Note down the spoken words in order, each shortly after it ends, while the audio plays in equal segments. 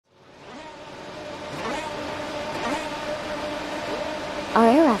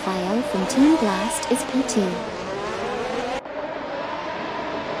Raphael from Team Blast is P2.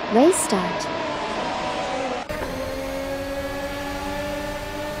 Race start.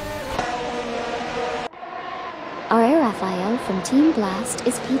 RA Raphael from Team Blast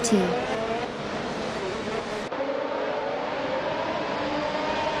is P2.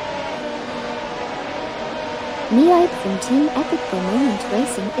 Meoip from Team Epic for Moment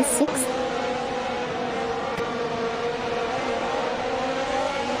Racing is 6th.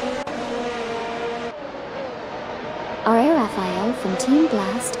 RA Raphael from Team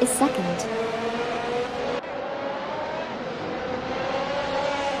Blast is 2nd.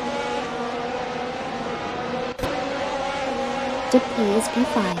 Dip P is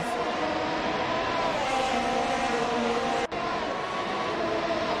P5.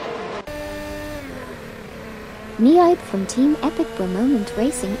 Meoip from Team Epic for Moment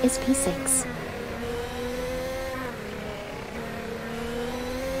Racing is P6.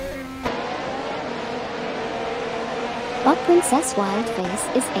 Bot Princess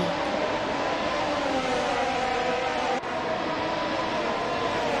Wildface is 8th.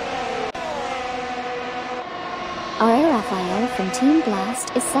 RA Raphael from Team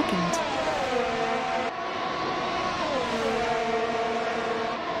Blast is 2nd.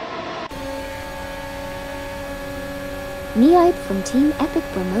 Meoip from Team Epic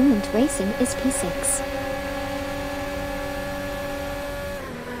for Moment Racing is P6.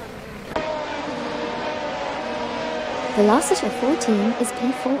 Velocity 14 is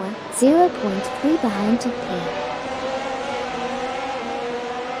P4, 0.3 behind Dip P.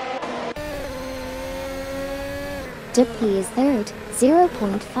 Dip P is 3rd,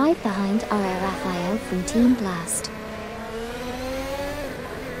 0.5 behind RA Raphael from Team Blast.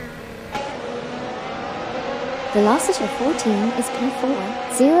 Velocity 14 is P4,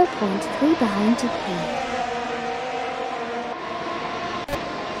 0.3 behind Dip P.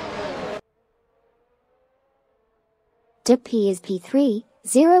 Dip P is P3,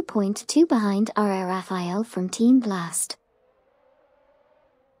 0.2 behind RA Raphael from Team Blast.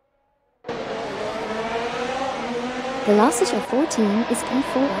 Velocity 14 is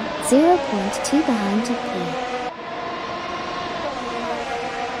P4, 0.2 behind Dip P.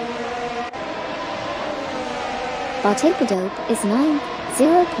 Baltapadope is 9th,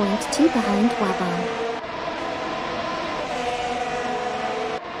 0.2 behind Wabon.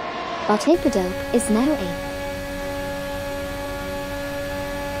 Baltapadope is now 8th.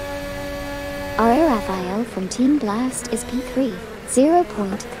 RA Raphael from Team Blast is P3,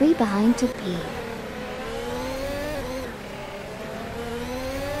 0.3 behind Dip P.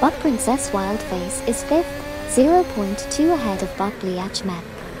 Bot Princess Wildface is 5th, 0.2 ahead of Bot Bliachmap.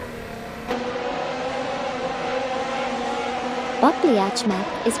 Bot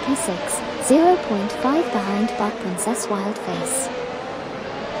Bliachmap is P6, 0.5 behind Bot Princess Wildface.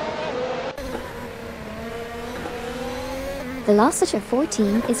 Velocity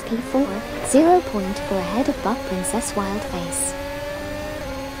 14 is P4, 0.4 ahead of Bot Princess Wildface.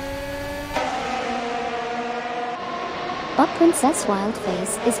 Bot Princess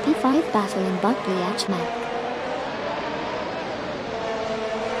Wildface is P5 battling Bot Bliachmap.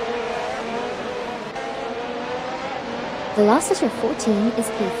 Velocity 14 is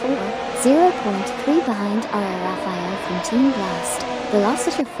P4, 0.3 behind RA Raphael from Team Blast.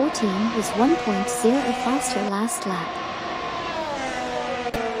 Velocity 14 was 1.0 faster last lap.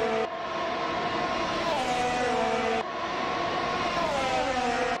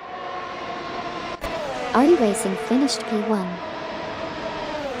 RD Racing finished P1.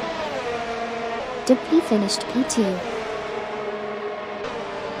 Dip P finished P2.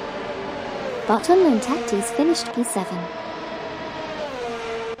 Bot Unknown Tactis finished P7.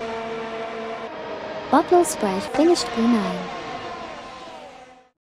 Bot Lil Spread finished P9.